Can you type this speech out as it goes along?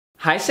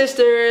Hi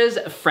sisters,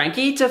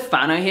 Frankie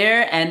Tufano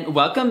here and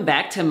welcome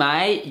back to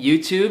my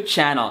YouTube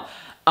channel.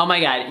 Oh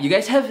my god, you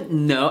guys have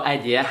no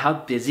idea how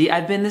busy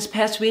I've been this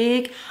past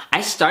week.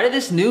 I started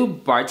this new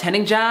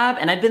bartending job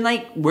and I've been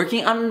like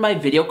working on my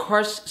video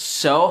course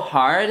so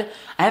hard.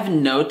 I have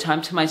no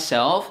time to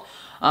myself.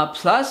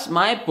 Plus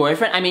my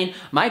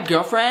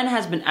girlfriend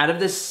has been out of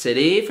the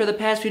city for the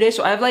past few days,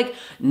 so I have like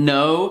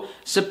no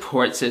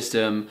support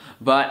system.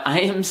 But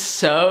I am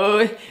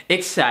so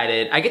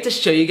excited. I get to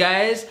show you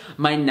guys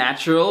my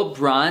natural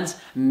bronze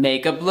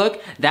makeup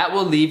look that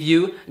will leave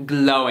you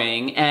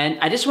glowing. And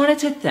I just wanted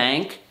to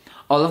thank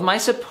all of my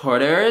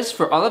supporters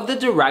for all of the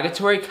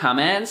derogatory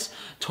comments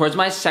towards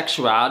my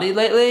sexuality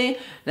lately.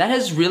 That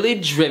has really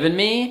driven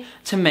me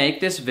to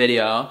make this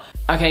video.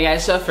 Okay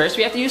guys, so first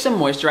we have to use some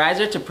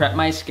moisturizer to prep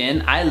my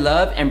skin. I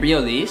love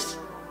Embryolisse.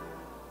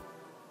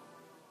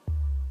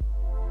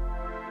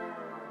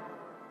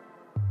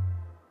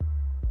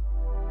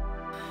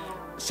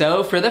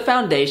 So for the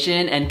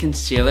foundation and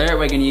concealer,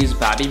 we're gonna use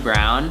Bobbi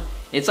Brown.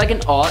 It's like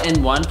an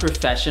all-in-one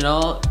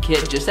professional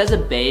kit just as a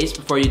base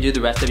before you do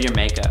the rest of your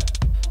makeup.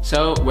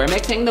 So we're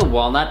mixing the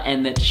walnut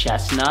and the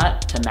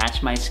chestnut to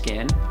match my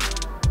skin.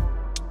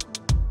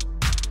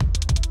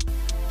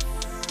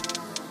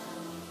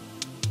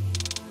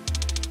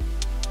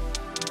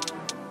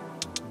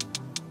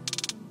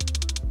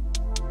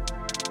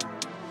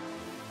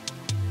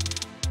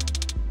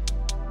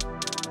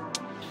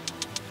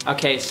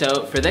 Okay,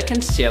 so for the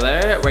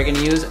concealer, we're gonna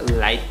use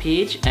Light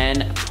Peach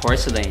and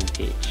Porcelain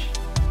Peach.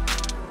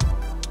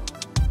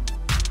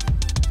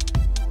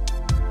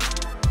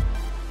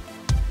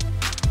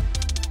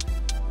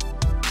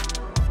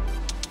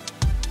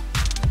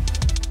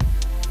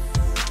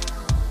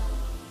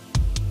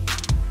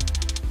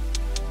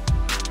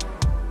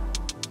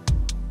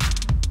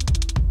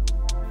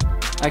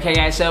 Okay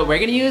guys, so we're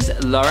gonna use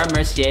Laura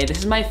Mercier. This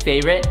is my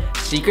favorite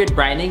secret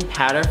brightening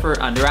powder for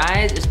under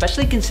eyes,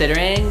 especially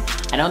considering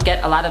I don't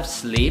get a lot of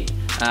sleep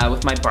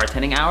with my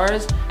bartending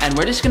hours. And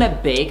we're just gonna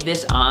bake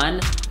this on.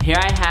 Here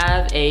I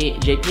have a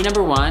JP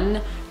No.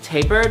 1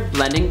 tapered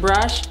blending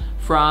brush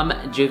from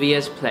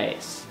Juvia's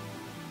Place.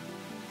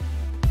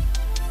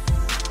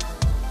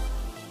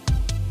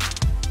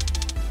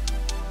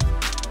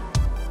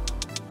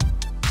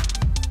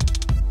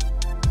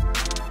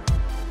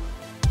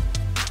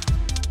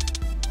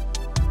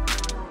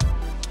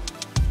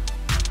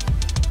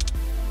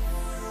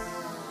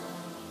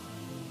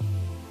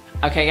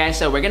 Okay guys,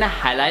 so we're gonna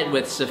highlight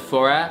with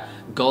Sephora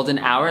Golden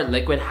Hour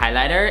Liquid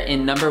Highlighter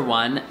in No.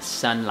 1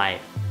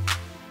 Sunlight.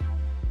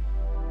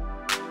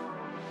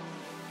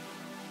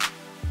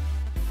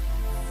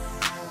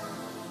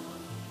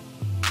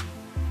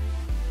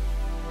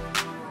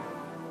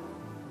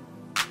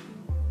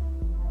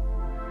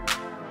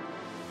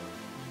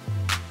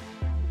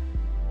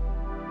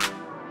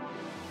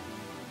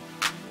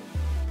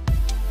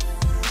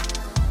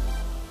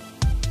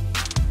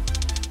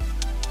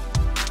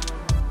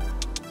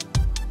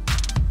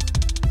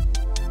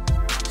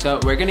 So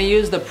we're gonna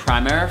use the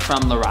primer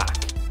from Lorac.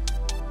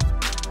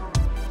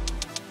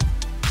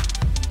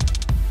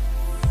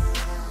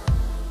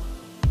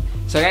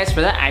 So guys,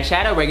 for the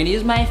eyeshadow, we're gonna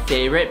use my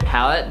favorite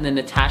palette, the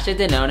Natasha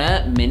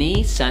Denona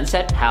Mini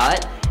Sunset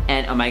Palette.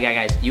 And oh my god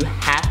guys, you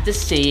have to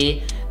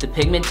see the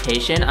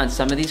pigmentation on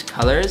some of these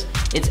colors.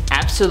 It's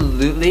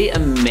absolutely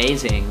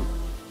amazing.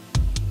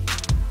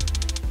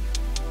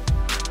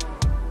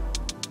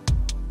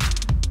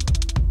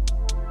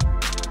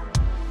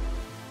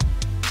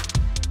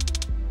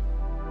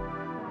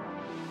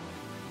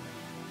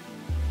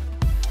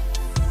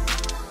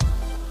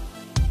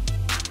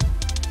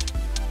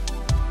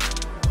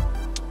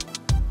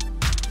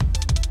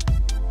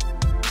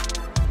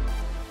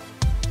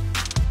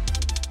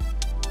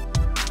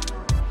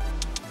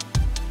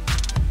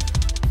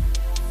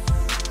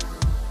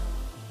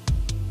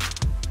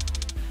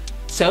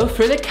 So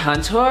for the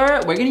contour,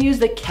 we're gonna use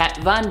the Kat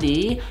Von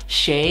D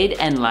Shade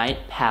and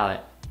Light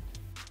palette.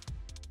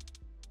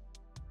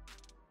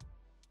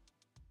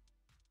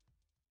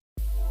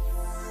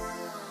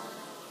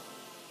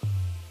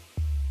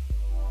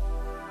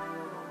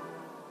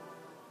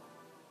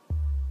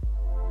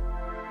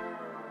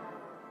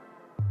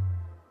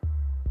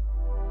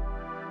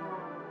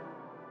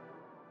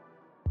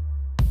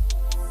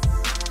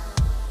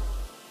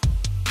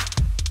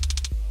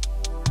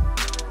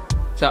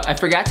 So I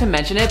forgot to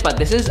mention it, but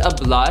this is a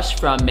blush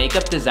from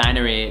Makeup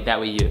Designery that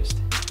we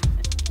used.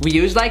 We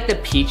used like the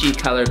peachy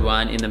colored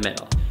one in the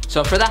middle.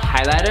 So for the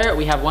highlighter,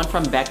 we have one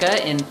from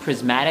Becca in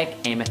Prismatic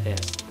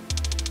Amethyst.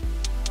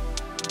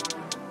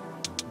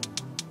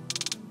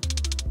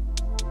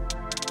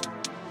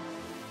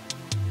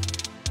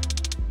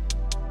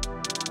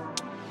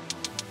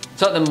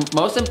 So the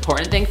most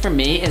important thing for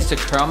me is to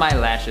curl my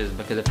lashes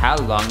because of how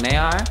long they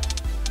are.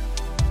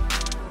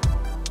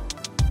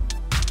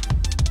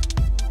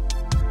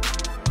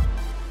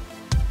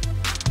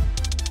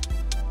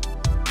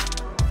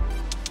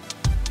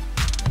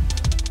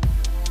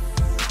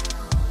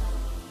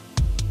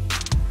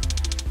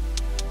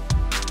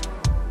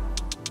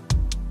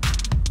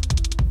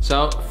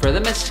 So for the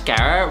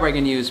mascara, we're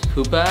gonna use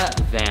Pupa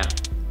Vamp.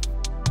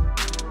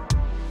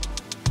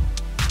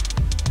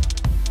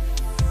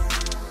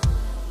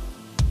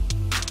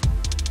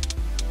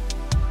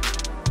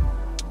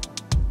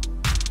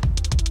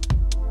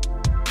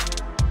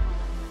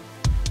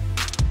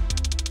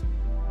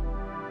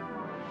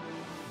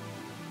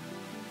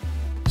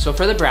 So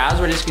for the brows,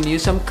 we're just gonna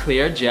use some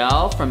clear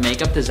gel from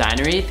Makeup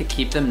Designery to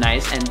keep them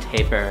nice and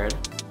tapered.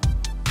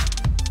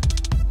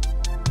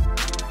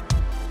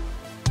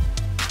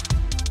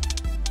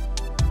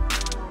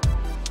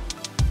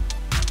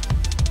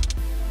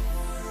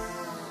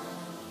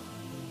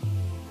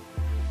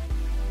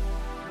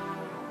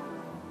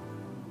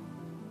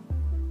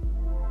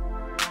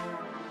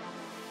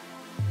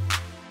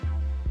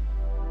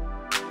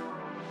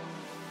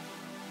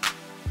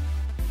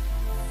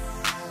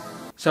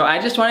 So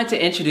I just wanted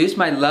to introduce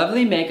my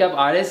lovely makeup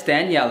artist,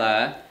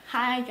 Daniela.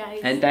 Hi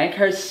guys. And thank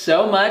her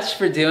so much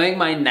for doing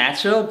my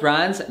natural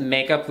bronze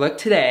makeup look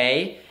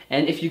today.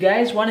 And if you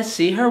guys want to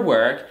see her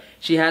work,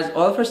 she has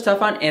all of her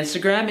stuff on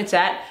Instagram. It's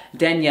at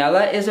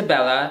Daniela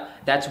Isabella.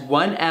 That's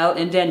 1L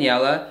in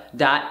Daniela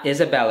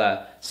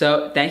 .Isabella.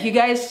 So thank you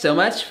guys so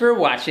much for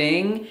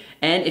watching.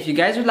 And if you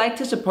guys would like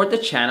to support the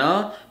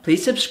channel,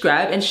 please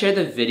subscribe and share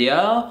the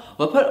video.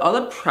 We'll put all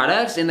the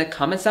products in the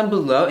comments down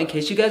below in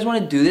case you guys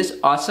want to do this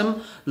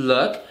awesome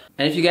look.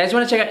 And if you guys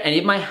want to check out any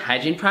of my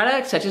hygiene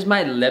products, such as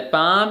my lip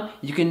balm,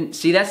 you can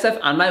see that stuff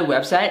on my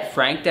website,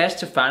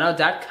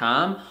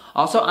 frank-tufano.com.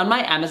 Also on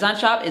my Amazon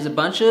shop is a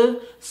bunch of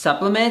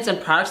supplements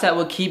and products that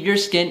will keep your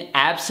skin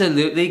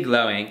absolutely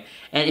glowing.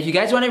 And if you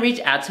guys want to reach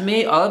out to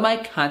me, all of my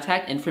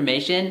contact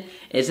information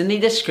is in the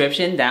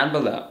description down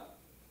below.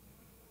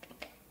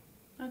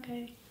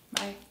 Okay,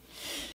 bye.